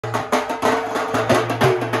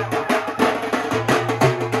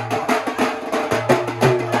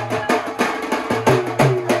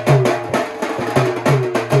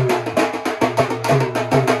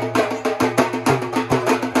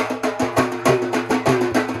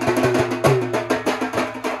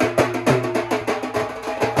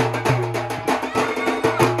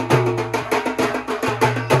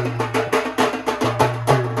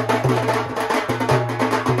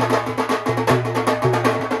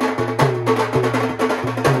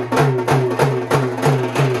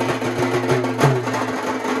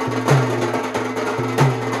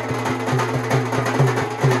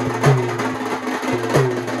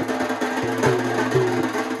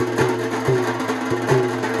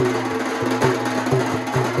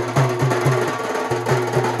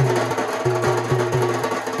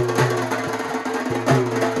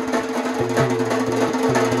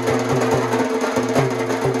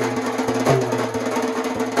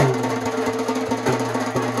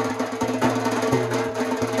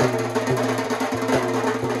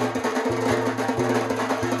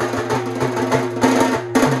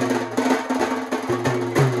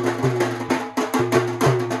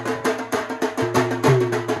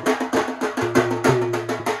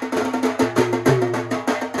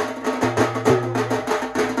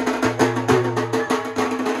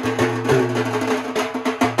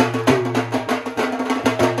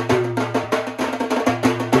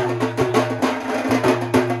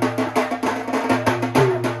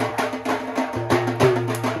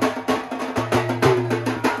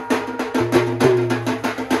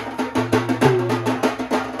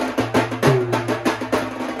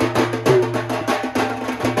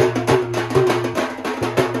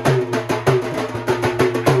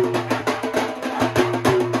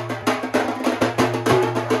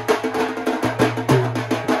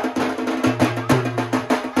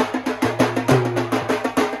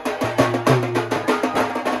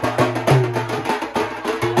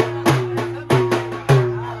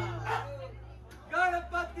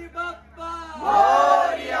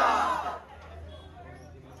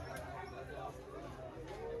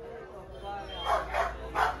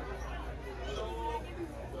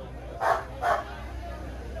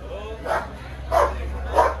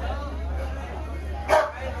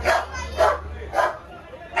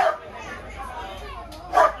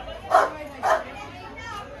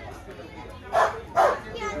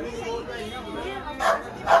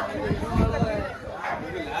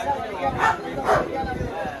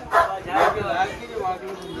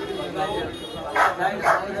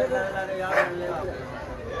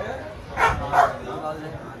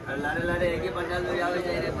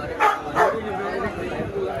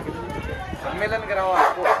सम्मेलन कराओ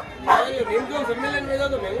आपको। नीम जो सम्मेलन में जाओ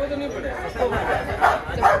तो महंगा तो नहीं पड़े।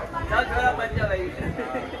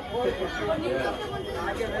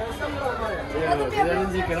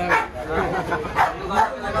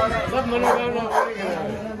 सब मनोकामना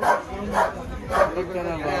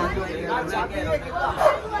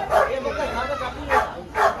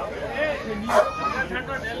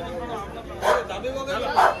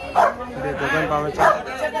दुकान पावे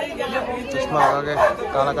चश्मा लगा के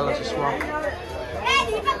काला काला चश्मा।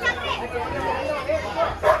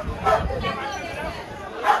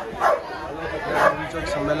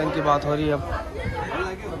 सम्मेलन की बात हो रही है। अब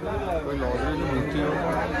कोई नौकरी नहीं मिलती हो,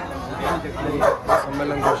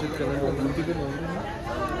 सम्मेलन घोषित करेंगे।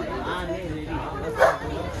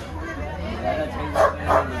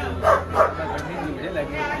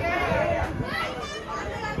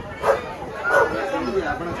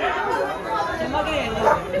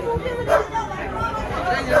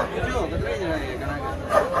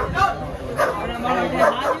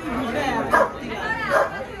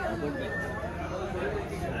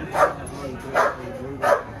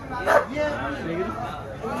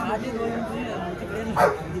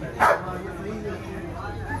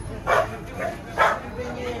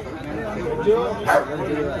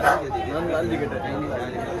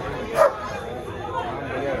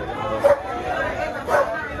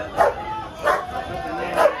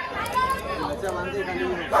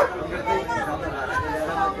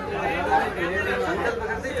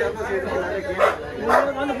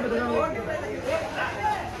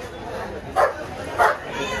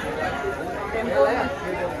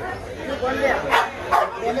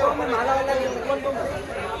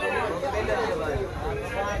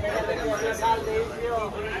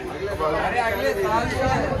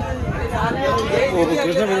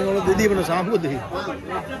 कृष्णा फिल्म वाला दीदी बनो शाम को दी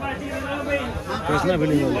कृष्णा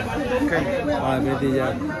फिल्म वाला हाँ बेटी जा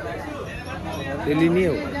दिल्ली नहीं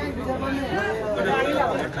हो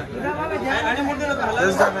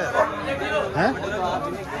हैं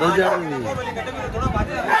 10,000 में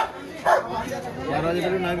 12 बजे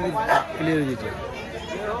पहले ना क्लियर हो जाए।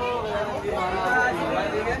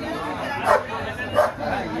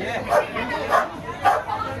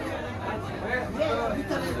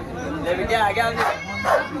 क्या आ गया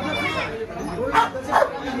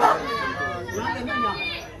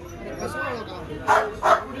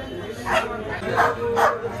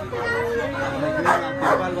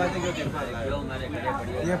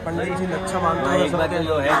ये पंडित जी अच्छा मांगता है सबके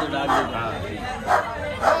जो है जो डाल देता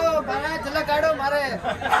चला काटो मारे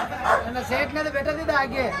ना सेठ ने तो बेटा दीदा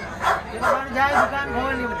आगे जाए दुकान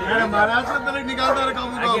खोल नहीं बता महाराज से तक निकालता रहा काम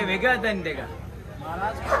आगे वेगा तंटे का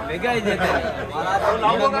वेगा ही देता है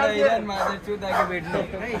महाराज इधर मादर चूत आके बैठ लो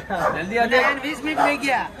जल्दी आ जाए 20 मिनट में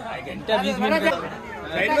क्या घंटा 20 मिनट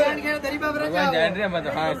जान रहे मत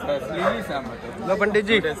हाँ असली सा मत लो पंडित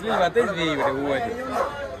जी असली बात है यही बेटे हुआ है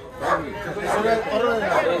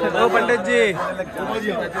ओ पंडित जी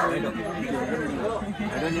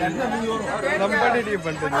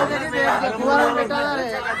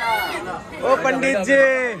ओ पंडित जी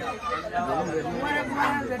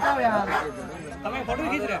फोटो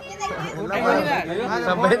खींच रहे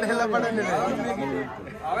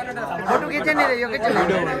फोटो खींचे नहीं रही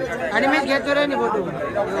आणि मैं घेतो रहे नहीं फोटो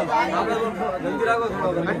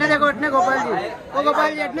अटने देखो अटने गोपाल जी ओ गोपाल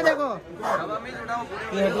जी अटने देखो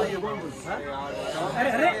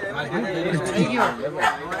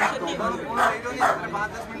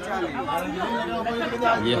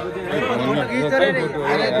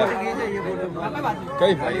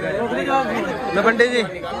पंडित जी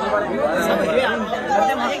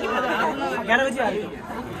 11 बजे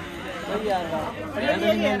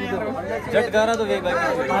झटकारा तो वेग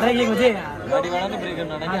अरे ये मुझे गाड़ी वाला तो ब्रेक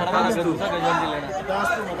करना नहीं हमारा से दूसरा जल्दी लेना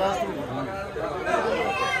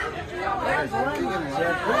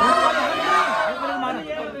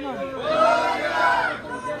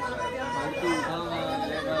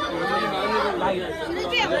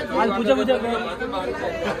पूजा पूजा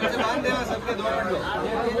सबके दो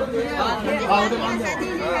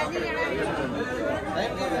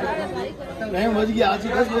नहीं बज गया आज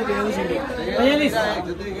 10 बजे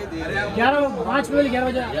 11 5 बजे 11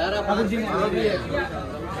 बजे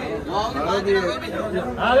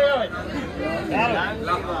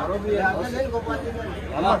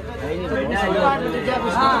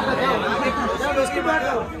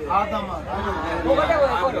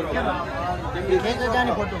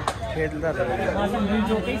फोटो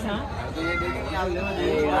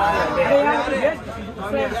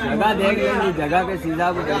जगह देख लेंगे जगह पे सीधा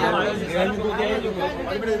को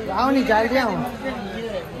नहीं चल गया हूँ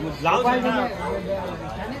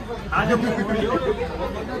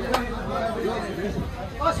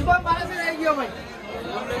सुबह 12 से रहेगी भाई।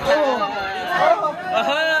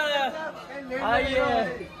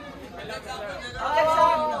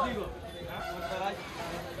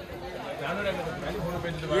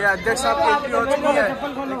 ये अध्यक्ष साहब की एंट्री हो चुकी है।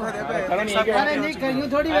 अरे नहीं कहीं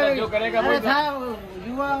थोड़ी जो करेगा वो था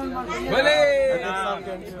युवा बोले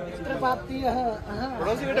छत्रपति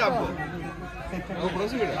पड़ोसी बेटा आपको वो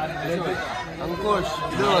पड़ोसी बेटा अंकुश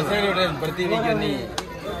इधर भर्ती नहीं करनी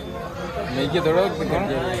नहीं के थोड़ा अंकुल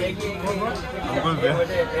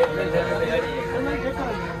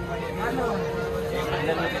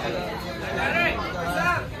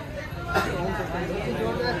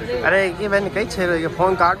अरे ये मैंने कई छेड़ रही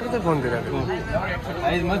फोन काट रहे थे फोन दे रहे थे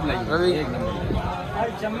मत लगी एक नंबर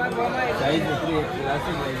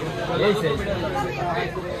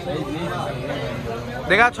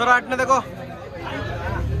देखा छोरा हटने देखो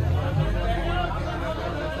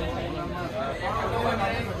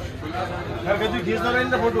खींचना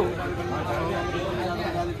रहेगा फोटो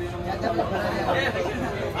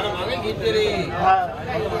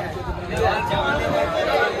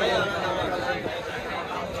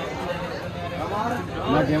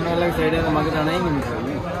मैं कैमरा अलग साइड है तो मगर जाना ही नहीं मिल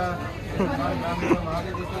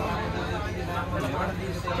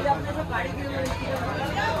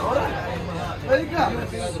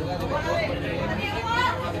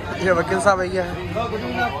ये वकील साहब है क्या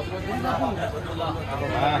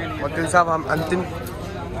वकील साहब हम अंतिम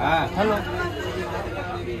हेलो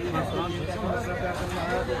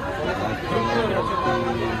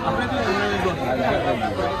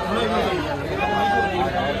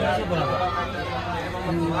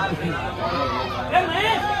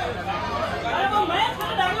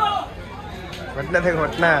घटना देखो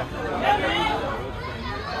घटना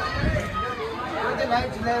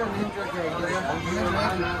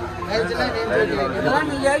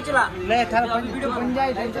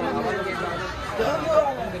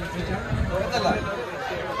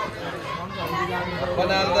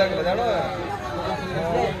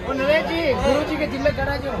गुरु जी के जिले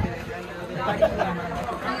करा जो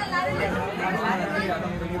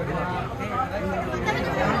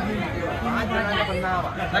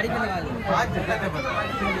गाड़ी पे लगा लो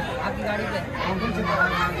आपकी गाड़ी पे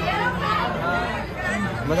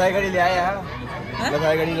बधाई गाड़ी ले आया है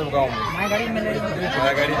बधाई गाड़ी जब गाँव मैं गाड़ी में ले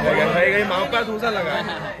गाड़ी माँ का दूसरा लगा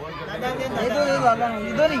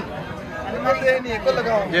इधर ही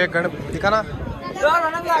ये गण दिखाना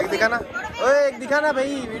एक दिखाना ओए एक दिखाना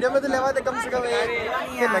भाई वीडियो में तो लेवा दे कम से कम एक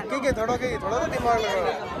के नक्की के थोड़ा तो दिमाग लगा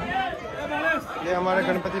ये हमारे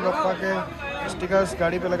गणपति बप्पा के स्टिकर्स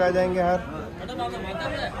गाड़ी पे लगाए जाएंगे हर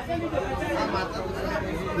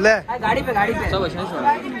ले गाड़ी पे सब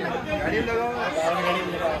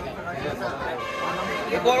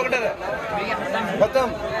खत्म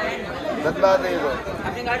बदला दे दो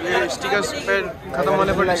ये स्टिकर्स पे खत्म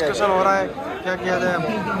होने पर डिस्कशन हो रहा है क्या किया जाए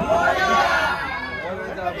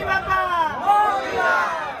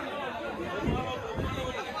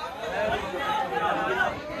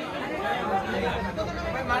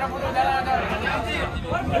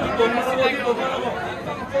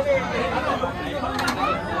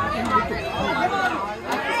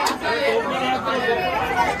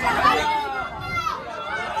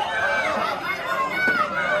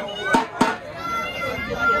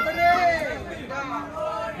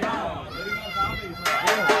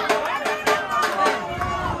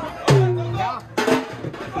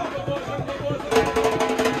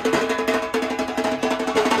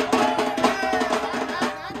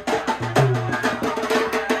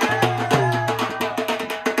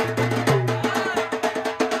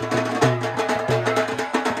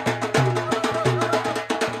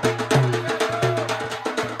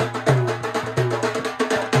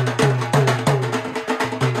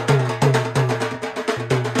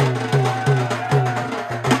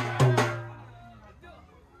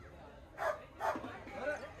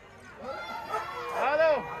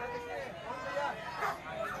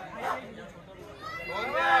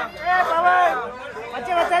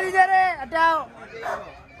बच्चे बता दीजिए रे हटाओ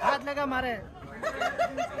हाथ लगा मारे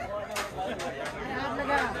हाथ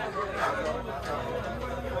लगा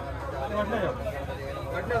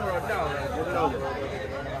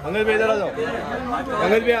अंकल भी इधर आ जाओ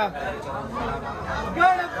अंकल भी आ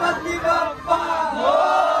गणपति बप्पा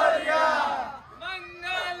मोरया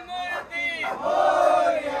मंगल मूर्ति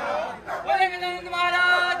मोरया बोले गणेश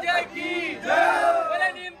महाराज की जय बोले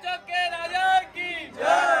नीम चौक के राजा की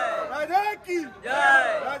जय राजा की जय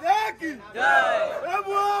राजा की जय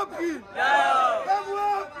प्रभु आपकी जय प्रभु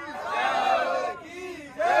आपकी की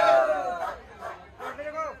जय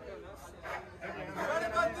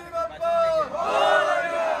गणपति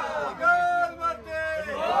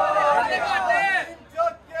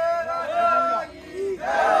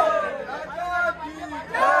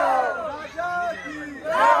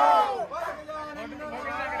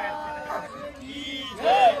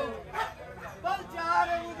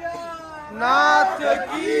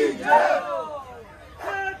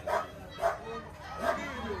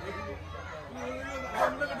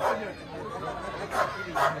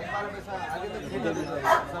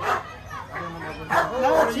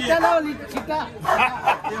छिटा लाओ छिटा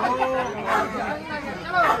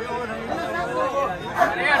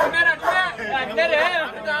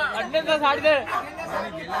अड्डे तो साड़ी दे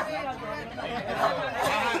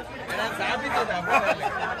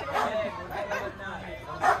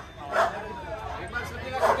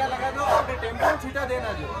लगा दो आपने टेम्पो छीटा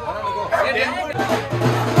देना जो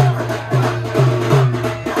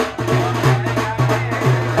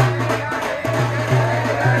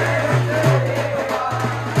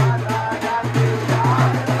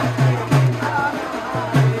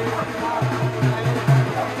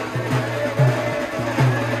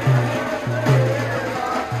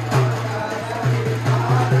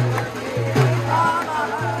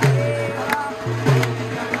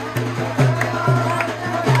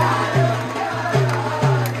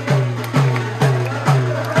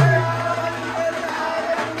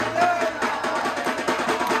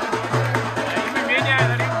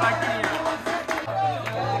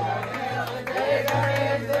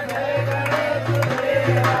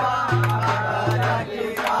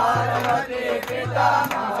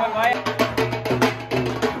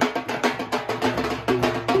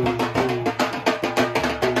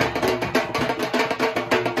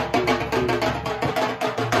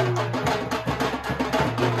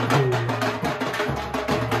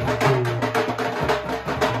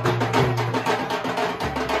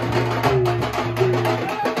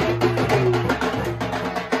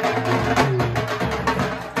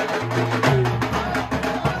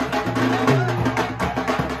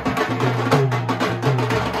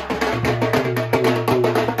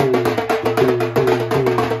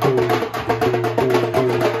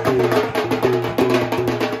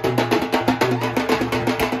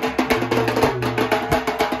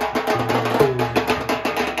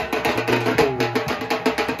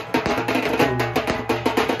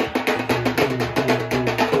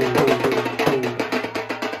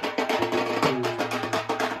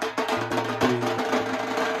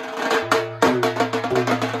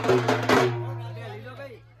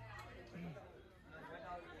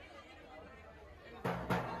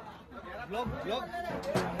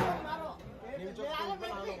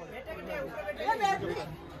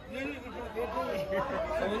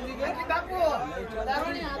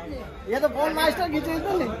ये तो फोन मास्टर खींचे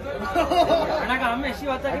तो नहीं काम ऐसी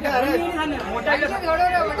होता है मोटा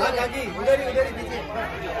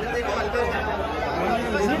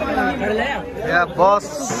या बॉस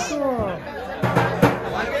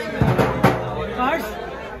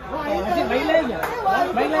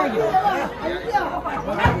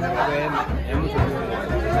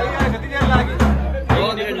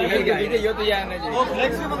यो तो यार वो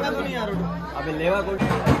फ्लेक्स में मंगा तो नहीं यार अबे लेवा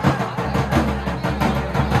कोई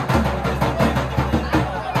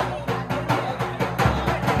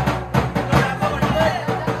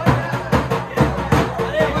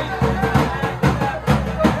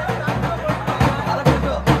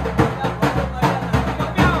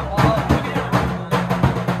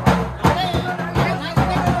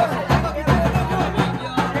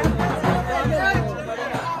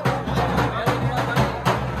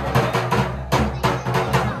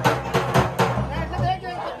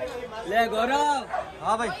गौरव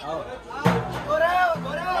हाँ भाई गौरव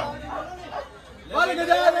बोल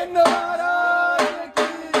गजानन महाराज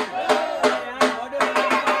की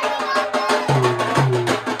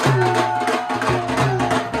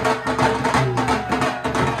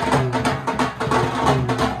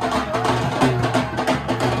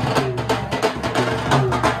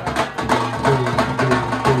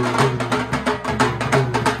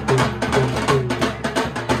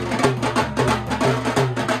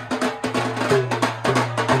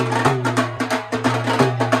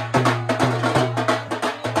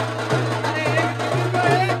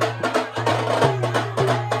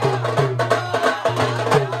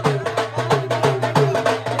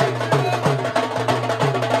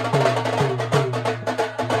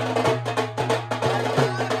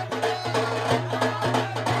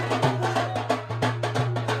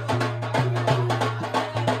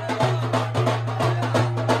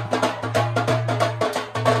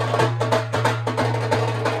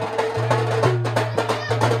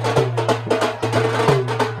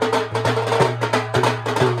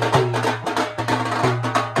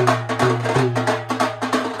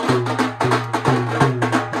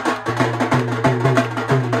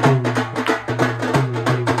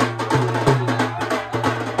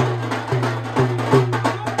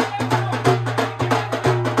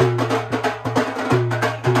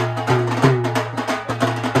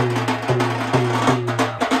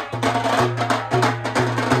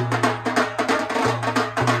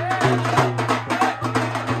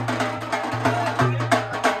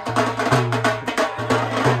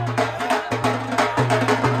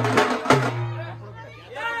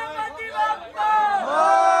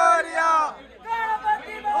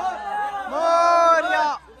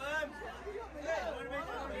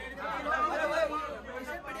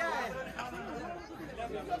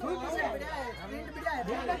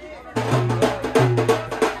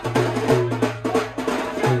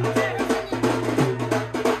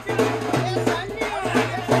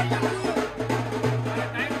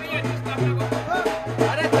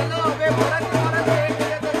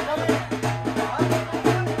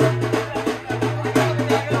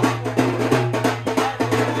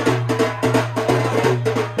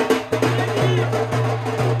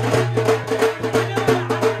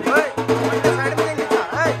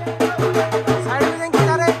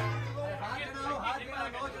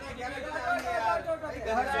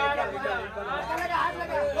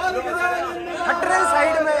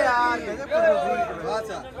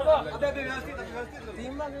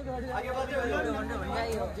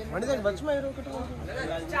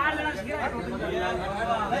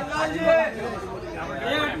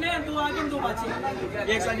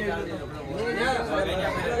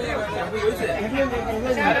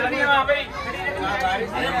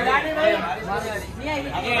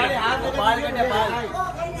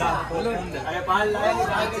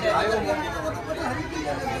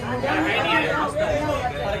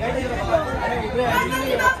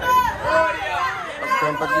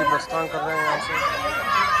गणपति जी प्रस्थान कर रहे हैं यहाँ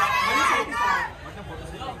से।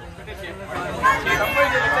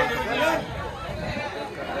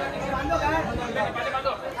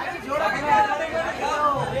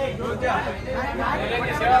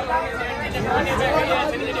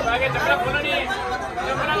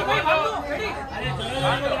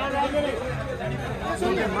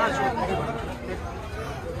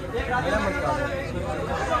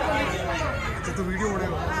 तो वीडियो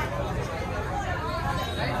बनेगा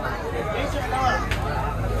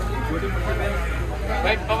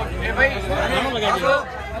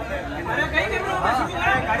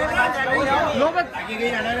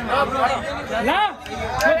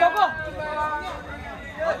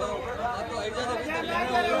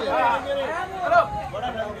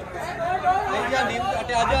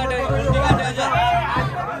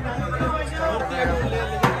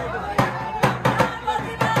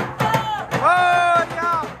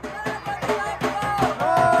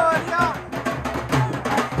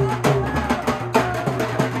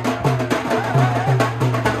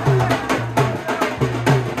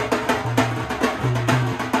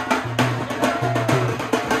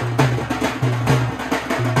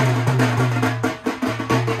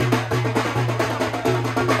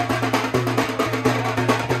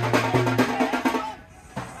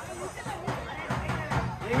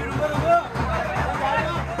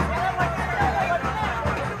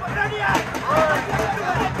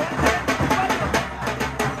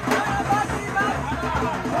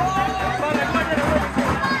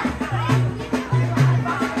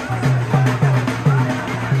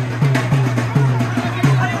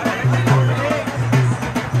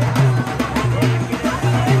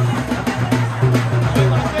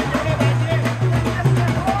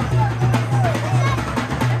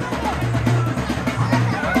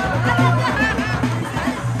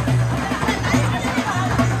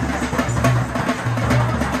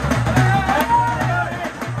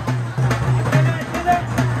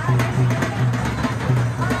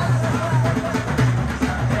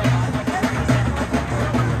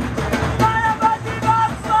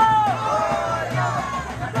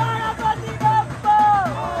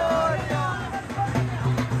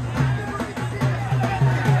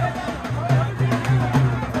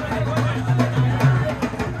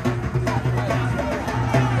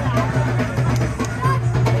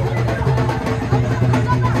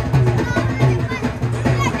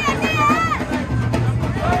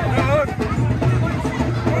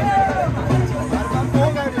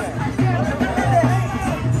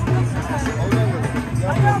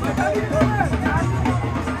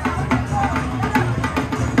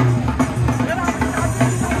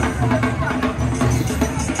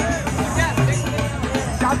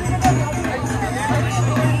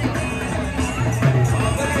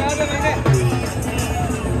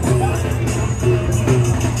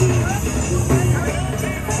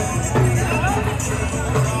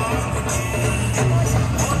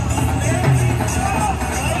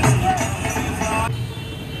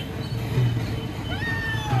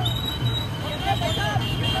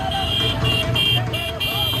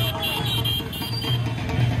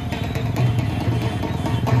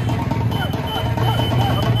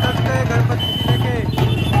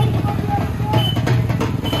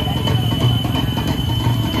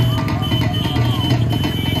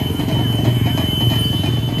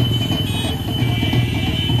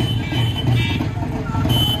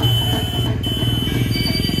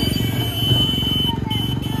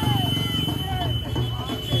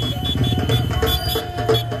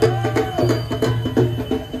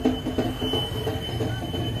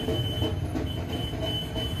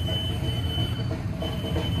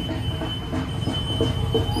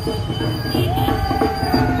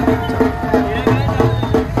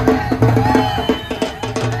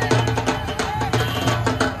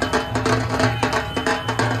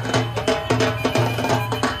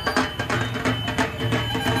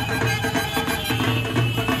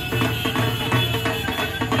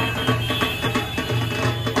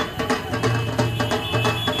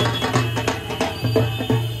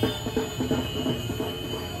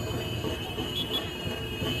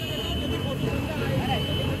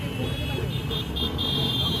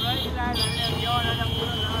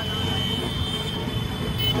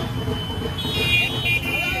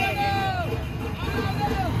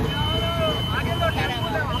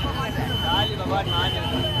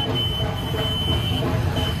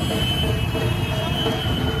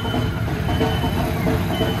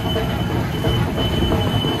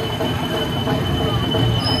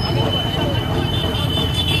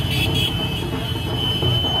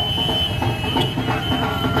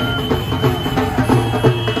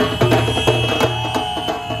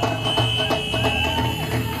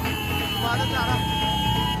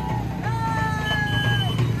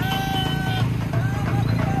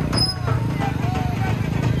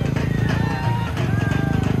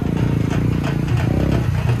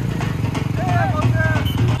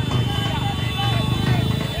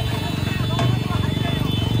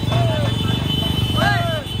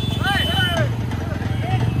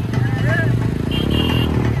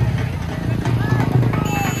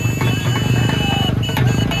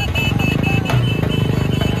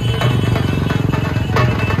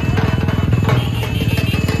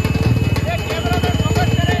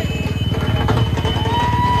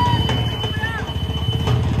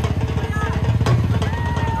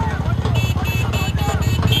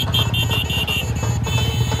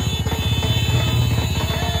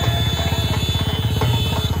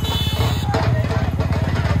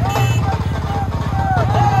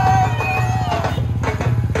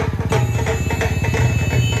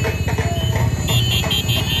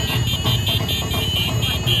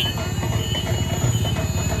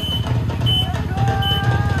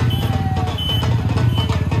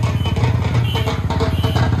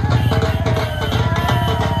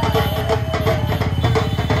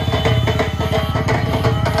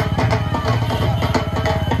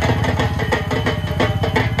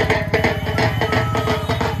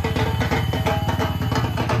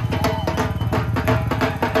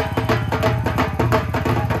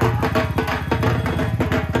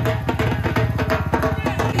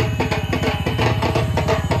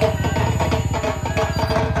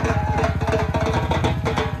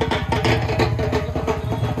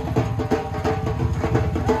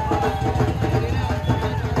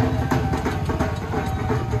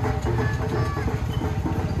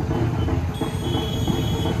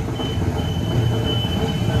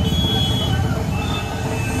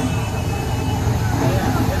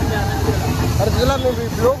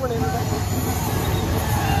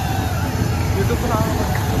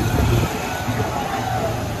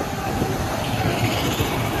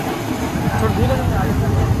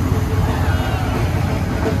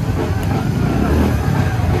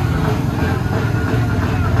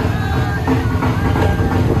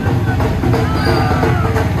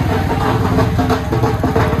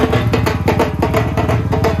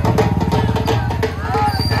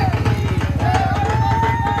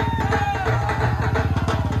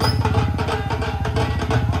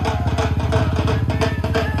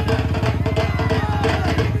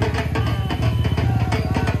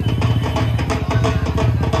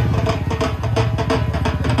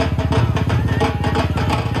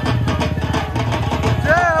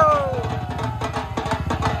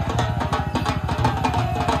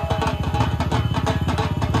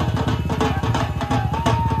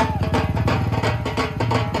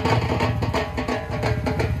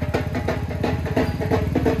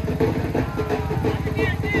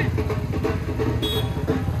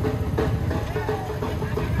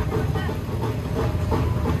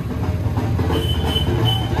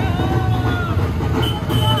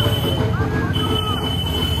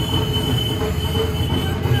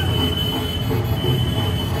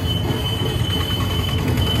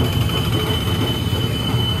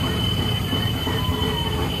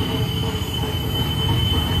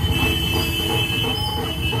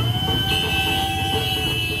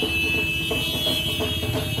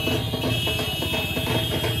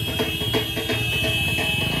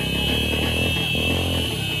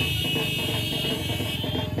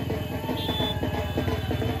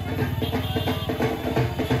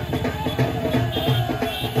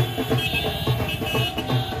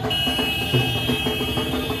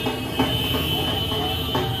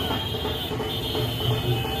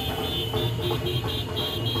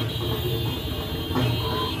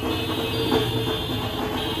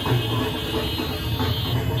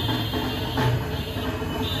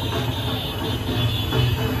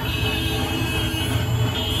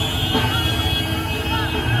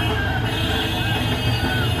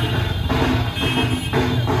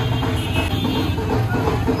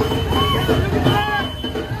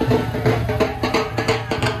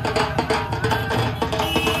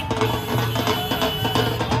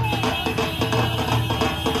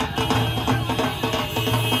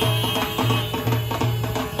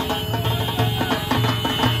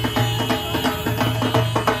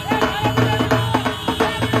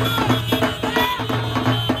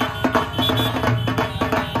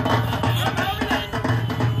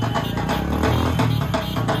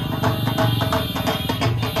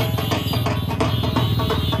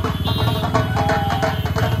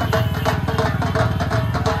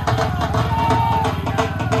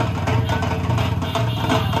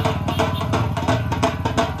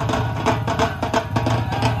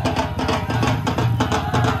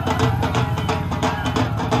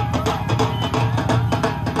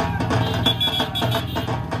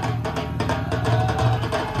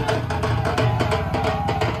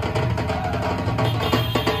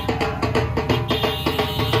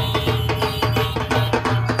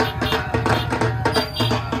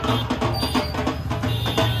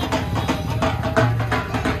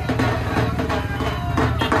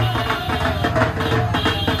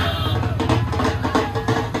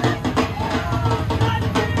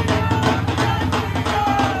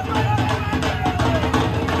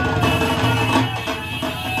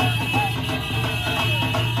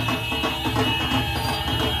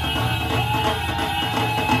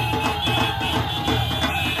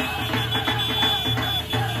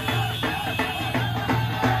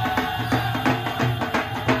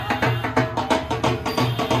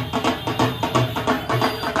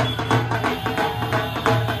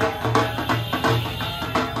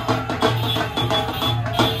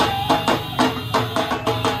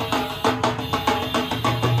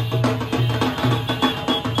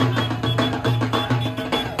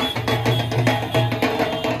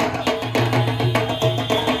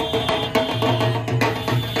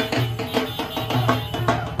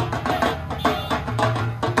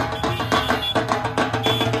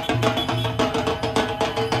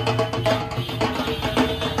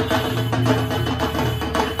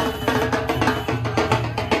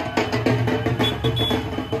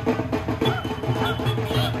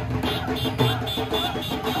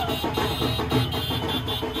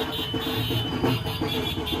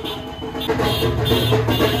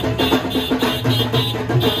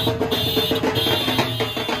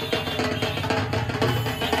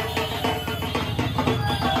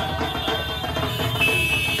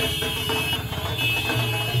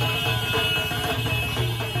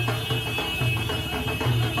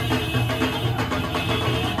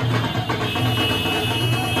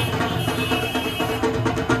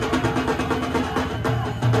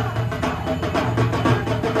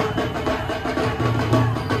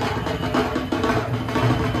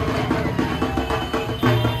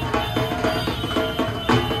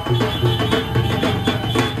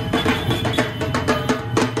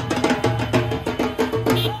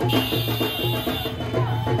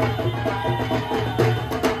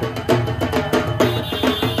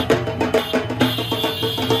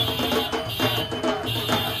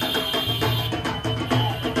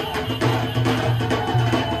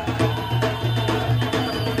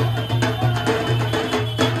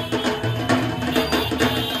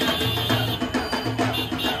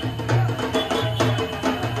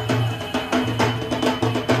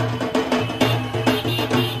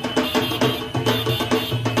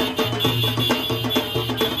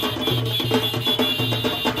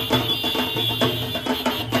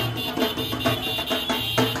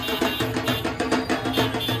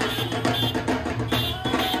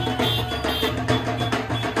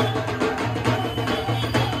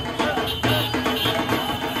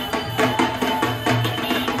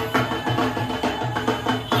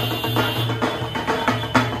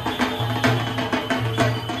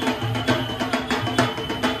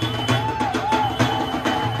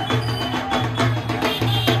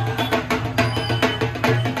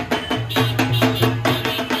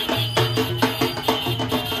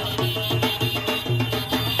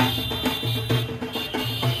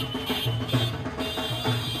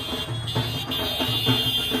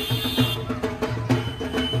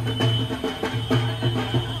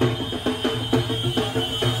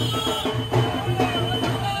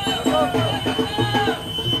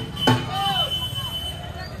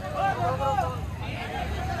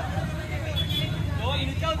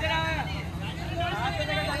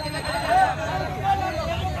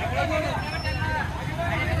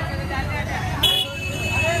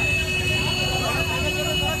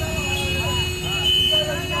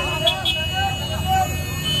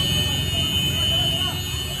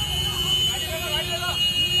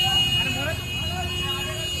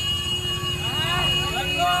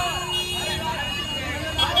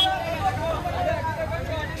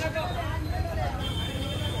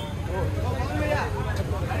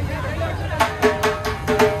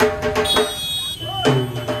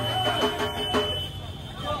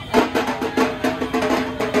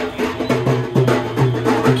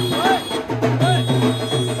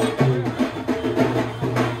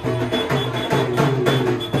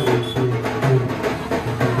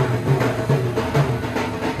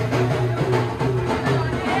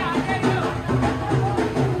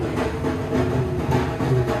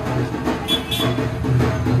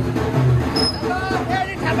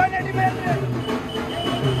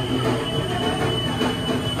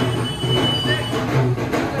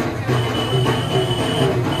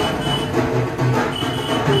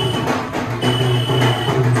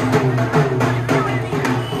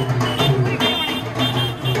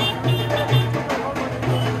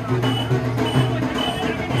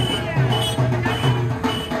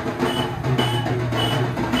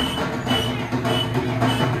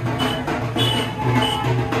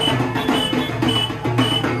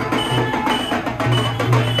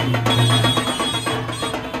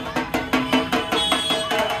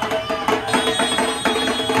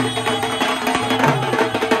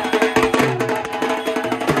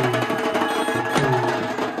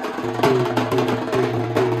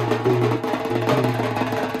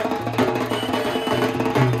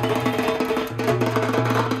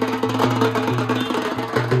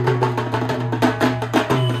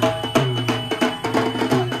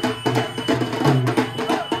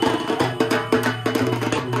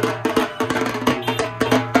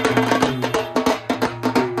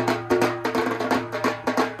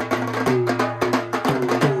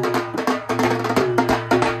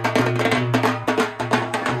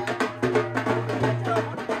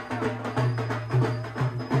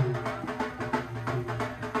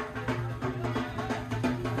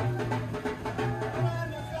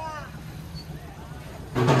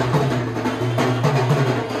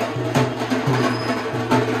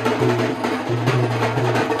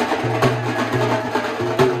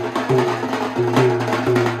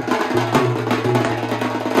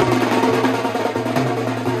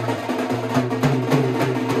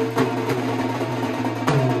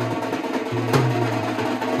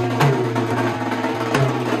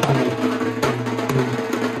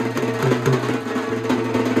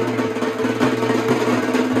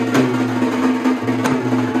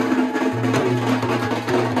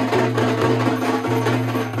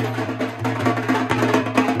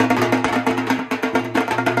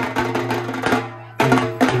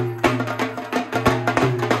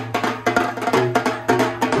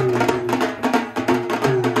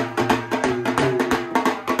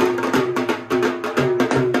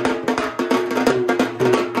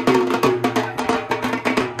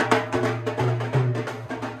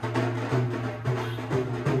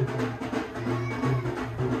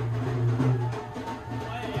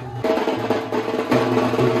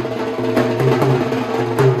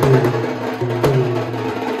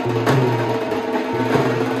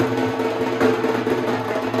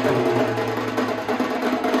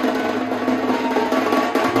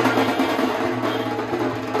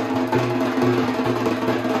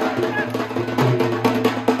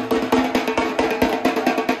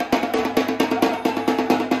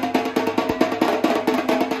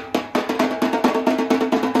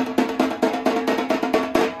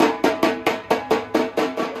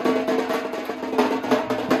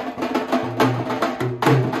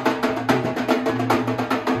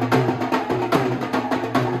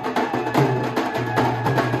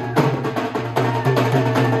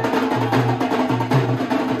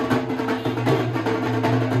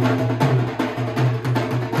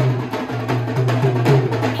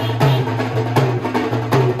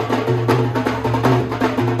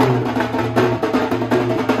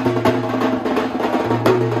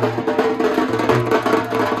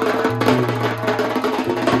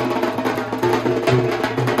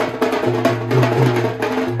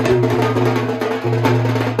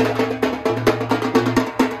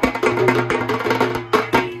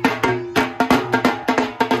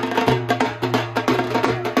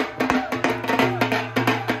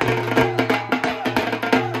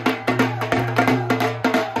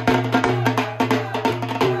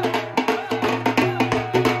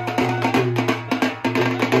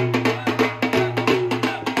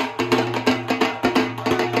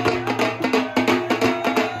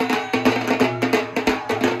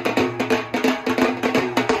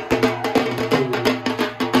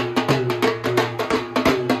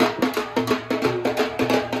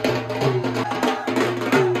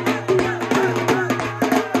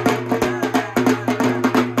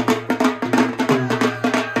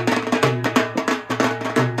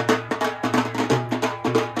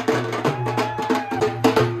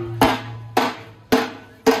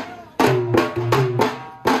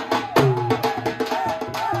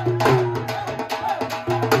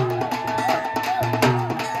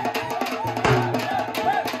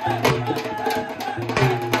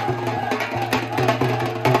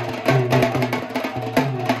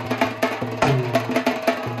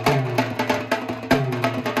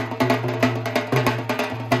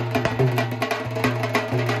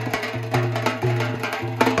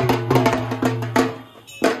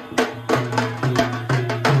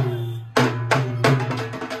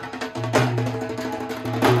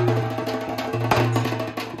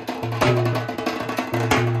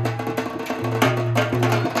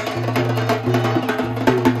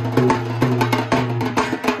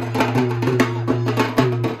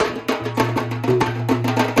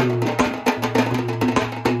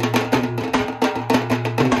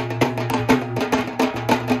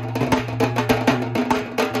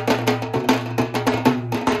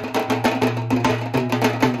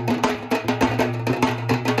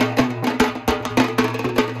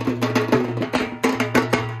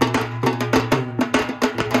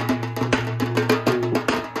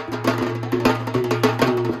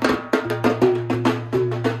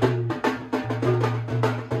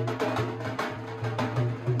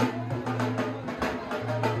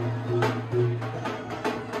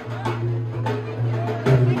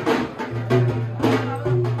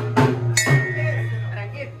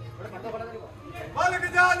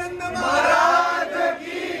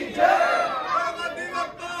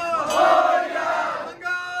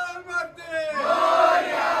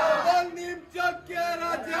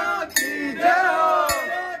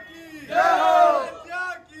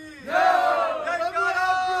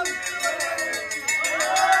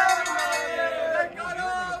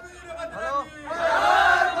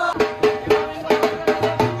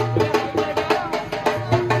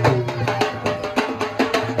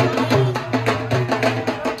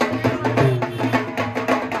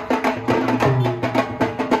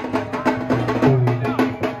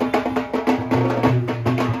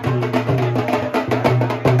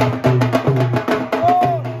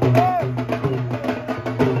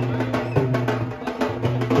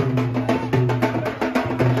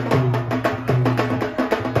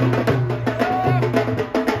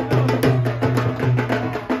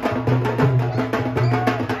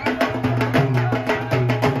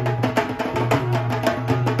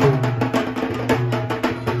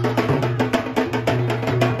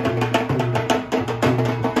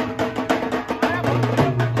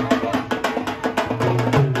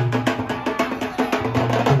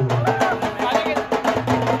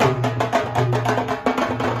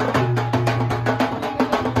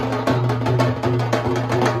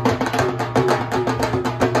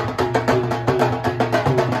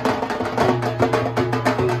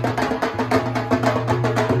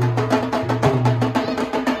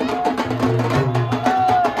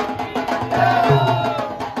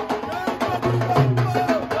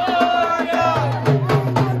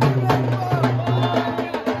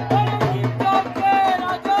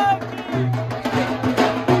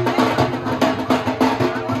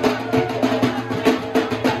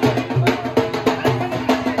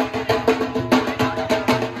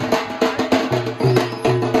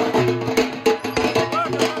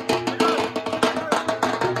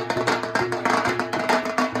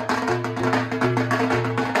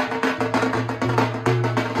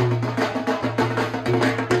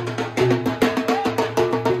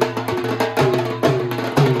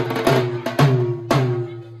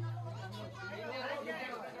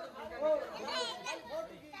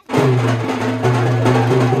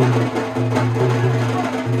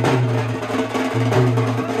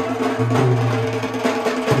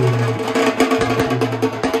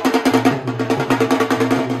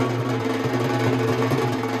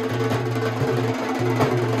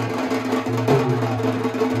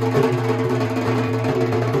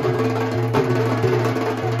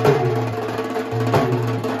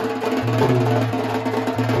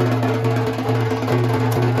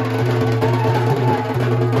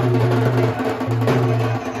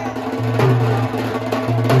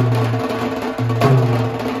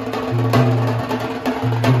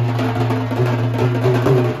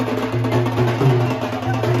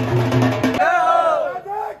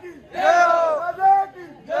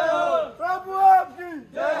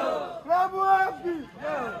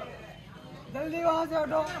जल्दी वहाँ से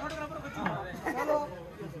हटो। चलो।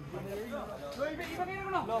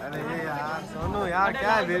 अरे यार सोनू यार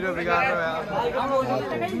क्या है वीडियो बिगाड़ रहे हो यार।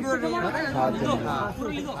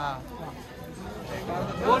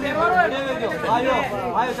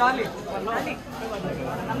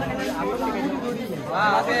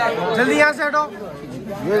 जल्दी यहाँ से हटो।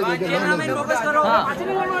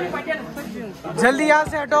 जल्दी यहाँ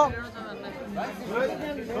से हटो।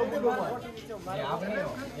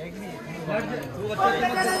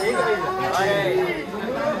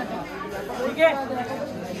 ठीक है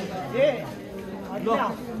लो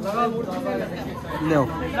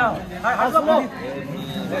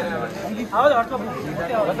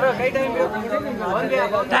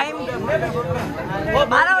टाइम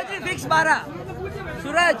 12 बजे फिक्स 12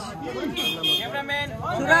 सूरज कैमरामैन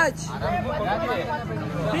सूरज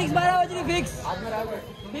फिक्स 12 बजे फिक्स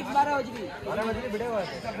 12 बजे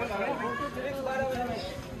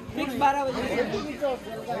फिक्स 12 बजे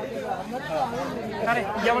अरे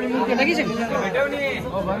यावणी मुंह लगी छे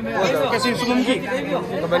कैसी शुभम की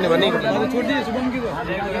बने बने छोड़ दीजिए शुभम की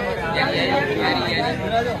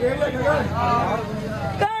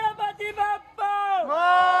गणपति बप्पा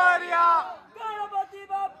मोरया गणपति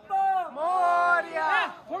बप्पा मोरया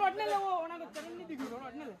थोड़ा हटने लो वो ना चरण नहीं दिखी थोड़ा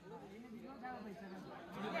हटने लो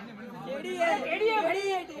टेडी है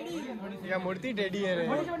या मूर्ति टेडी है रे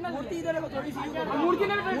मूर्ति इधर है थोड़ी सी मूर्ति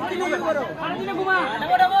ने करो आरती ने घुमा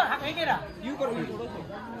डबो कहीं केरा यू करो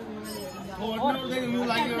यू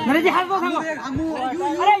लाइक मेरे जी हाथ वो खाओ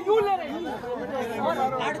अरे यू ले रे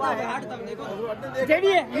हाथ तक देखो टेडी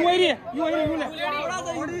है यू ले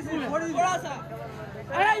थोड़ा सा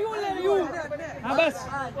अरे यू ले यू हां बस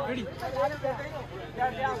रेडी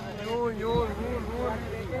यू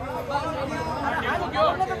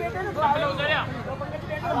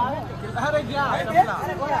अरे क्या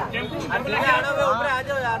ऊपर आ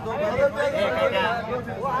जाओ यार दो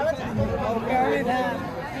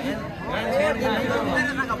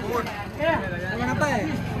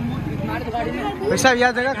पैसा यह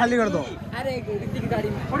जगह खाली कर दो। अरे की गाड़ी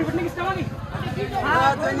में थोड़ी फटने किसका होगी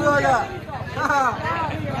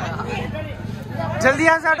जल्दी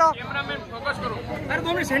यहाँ से हटो। कैमरामैन फोकस करो। अरे 2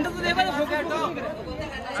 मिनट सेंटर तो देखो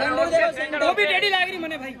सेंटर वो भी टेडी लग रही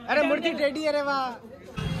मने भाई अरे मूर्ति टेडी है रे वाह।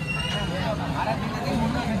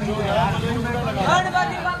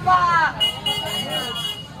 गणपति बप्पा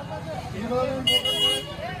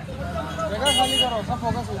जगह खाली करो सब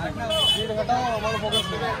फोकस हो जाए। ये बताओ हमारा फोकस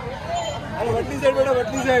करो। अरे वटली साइड बैठो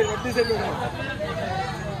वटली साइड बैठो।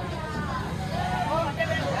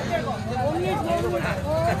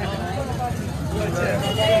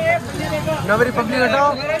 नवरी पब्लिक हटाओ।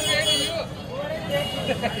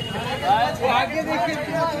 आगे देखिए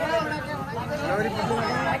नवरी पब्लिक।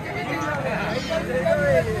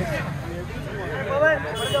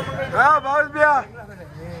 हाँ बहुत भैया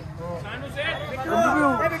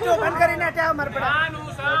बिट्टू बंद करी ना क्या मर पड़ा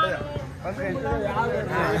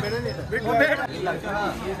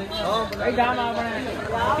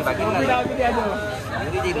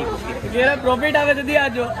प्रॉफिट आवे तो दिया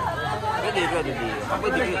जो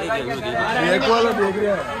एक वाला देख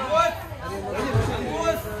रहा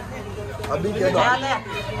है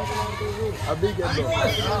अभी क्या दो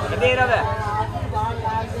दे रहा है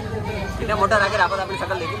कितना मोटा रहा के अपनी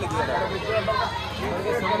शकल लेके लगी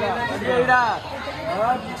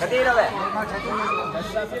कती रहा है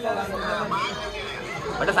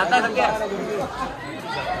बड़ा साथ है क्या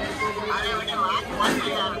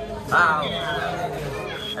हाँ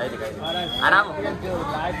आराम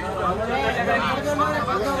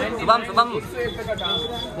शुभम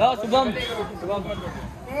लो शुभम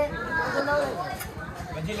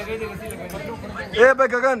ए बे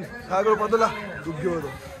गगन ठाकुर पतला रुक गयो तो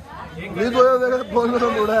नी तो देखो फोन में तो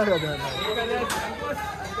उड़ाया गया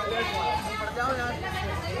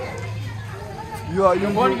यो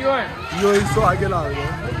फोन क्यों है यो इसको आगे ला दो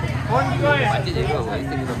फोन क्यों है अच्छी जगह है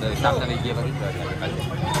इसकी तो स्टाफ ने ये बात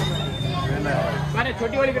मैंने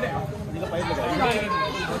छोटी वाली कटे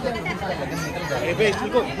ए बे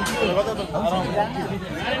इसको लगा दो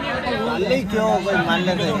ले क्यों भाई मान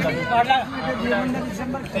ले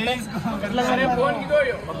अरे फोन की दो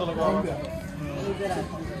यो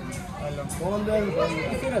फोन दे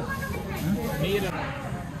नीर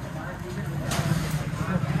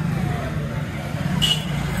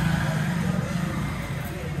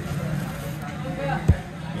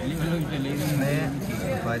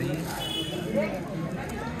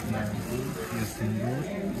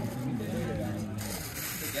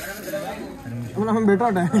हम बेटा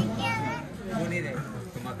है वो नहीं रे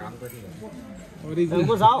तुम काम करिए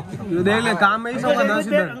अंकुश आओ देख ले काम में ही सब 10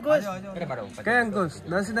 इधर क्या अंकुश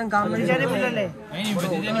 10 इधर काम में नहीं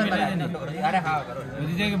अरे हाँ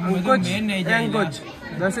कुछ अंकुश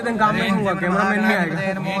 10 इधर काम में होगा कैमरा मैन नहीं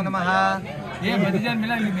आएगा नमो नमः ये भतीजा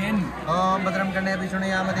मिला मेन ओम भद्रम कर्णे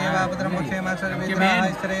विष्णुयाम देवा भद्रम मुक्षेमा सर्वेन्द्राः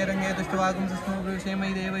स्तरे रंगे दुष्टवागुं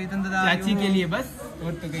सस्मोक्षेमहि देवै तंददा चाची के लिए बस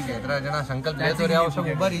और तो कहीं इतना जना संकल्प ले तो रहा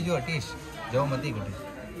सब ऊपर ही जो हटीश जो मती घटी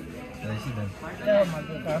ऐसी धन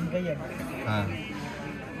काम कहिए हां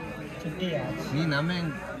छुट्टी है नी नाम है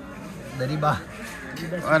दरीबा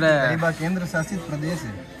अरे दरीबा केंद्र शासित प्रदेश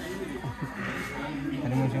है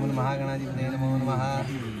हरिम श्रीमद महागणाधिपतये नमो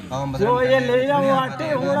नमः ओम जो ये ले जाओ आटे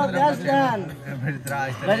होड़ा गैस कैन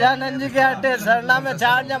गजानन जी के आटे सरना में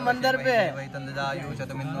छाड़ जा मंदिर पे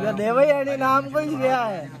ये देवई यानी नाम को ही गया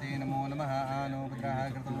है नमो नमः आनो पुत्रः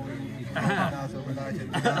कृतमो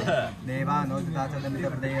देवानो तथा सदमित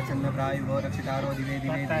प्रदेयसन्न प्रायुः रक्षितारो दिवे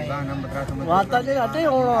दिवे देवानं पुत्रासुम वाता जी आटे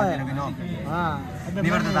होड़ा है हां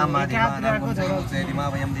निवर्ततां मादेवानां कुंसे दिमा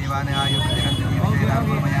वयं देवाने आयु प्रतिरन्ति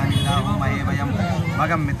देवयानि दावमहे वयं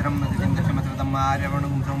भगं मित्रं दशमत्रतम्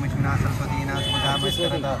आर्यवणुं सौमिष्णा सरस्वतीना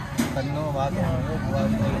सुमदामस्करत तन्नो वातो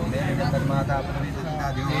देवमाता प्रवेदिता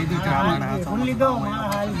देवी ग्रामणः फुल्ली दो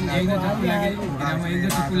महाराज जी एक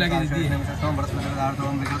चप्पू लगे दी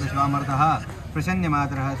सोमवर्षदार्थं विकृतश्वामर्थः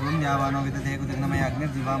प्रसन्यमात्रः स्वं यावानो विदधे कुतिर्नमय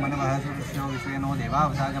अग्निर्दिवामनवः सुरक्षो विश्वेनो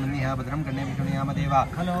देवावसागमनिः भद्रं कर्णे विष्णुयाम देवा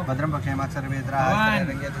भद्रं पक्षेमाक्षरवेद्राः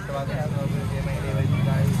रङ्गे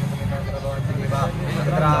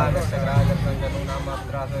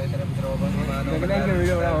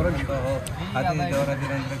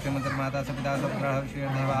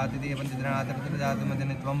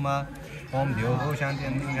ओम देवो शांति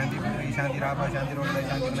शांति शांति राभ शांति रोडय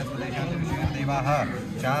शांति वनस्पति शांति विश्व देवाः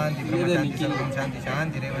शांति ब्रह्म शांति सर्वं शांति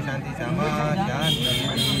शांति रेव शांति क्षमा शांति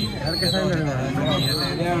हर के साथ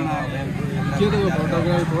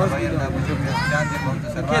शांति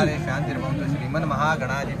भवन्तु सर्वारे शांति भवन्तु श्रीमन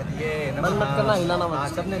महागणाधिपतये नमः करना हिलाना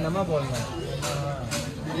मत सबने नमः बोलना है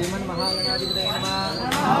श्रीमन महागणाधिपतये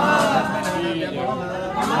नमः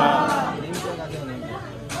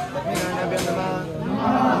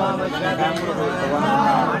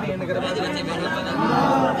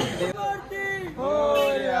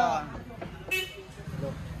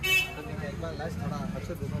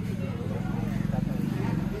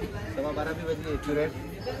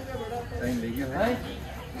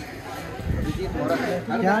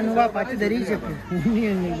ध्यान हुआ पाची दरी से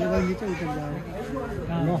नीचे उतर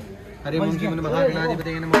जाओ हरे ओम श्रीमन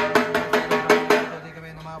महागणाधिपतये नमः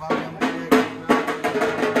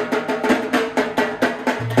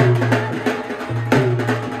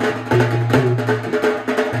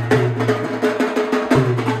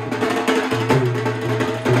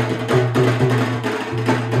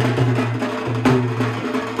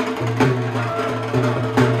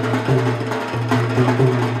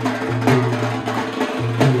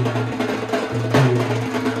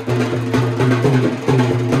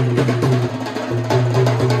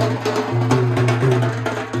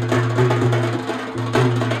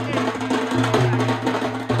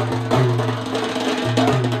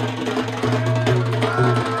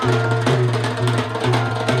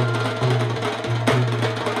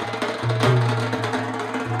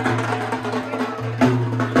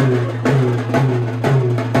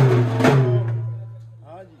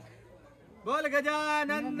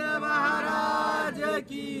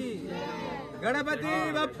गणपति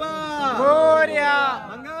बप्पा मोरिया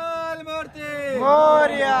मंगल मूर्ति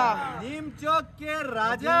मोरिया नीम चौक के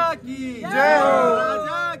राजा की जय हो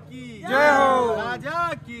राजा की जय हो राजा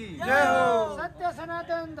की जय हो सत्य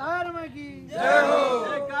सनातन धर्म की जय हो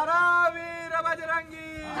जयकारा वीर बजरंगी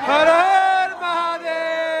हर हर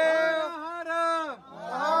महादेव हर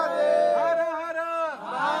महादेव हर हर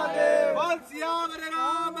महादेव बोल श्याम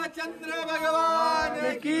रामचंद्र भगवान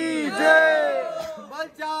की जय बोल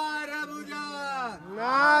चार भुजा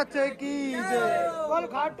नाथ की जय बोल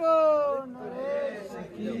खाटो नरेश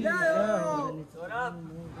की जय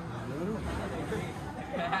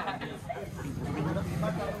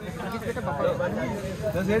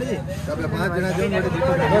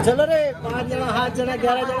चलो रे 5 जना 7 जना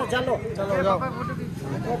 11 जना चलो चलो जाओ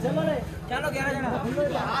चलो रे चलो 11 जना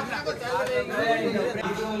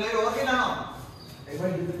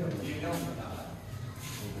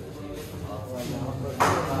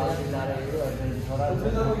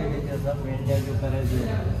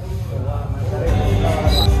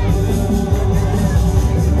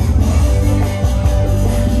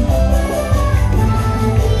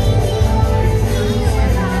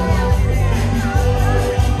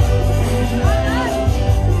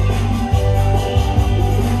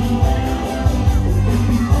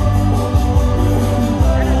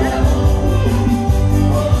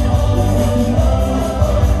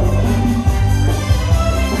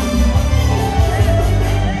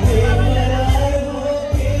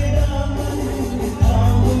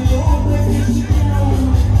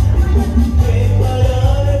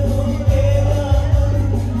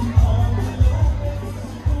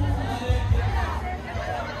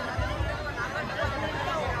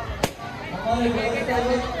एक डाल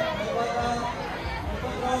दे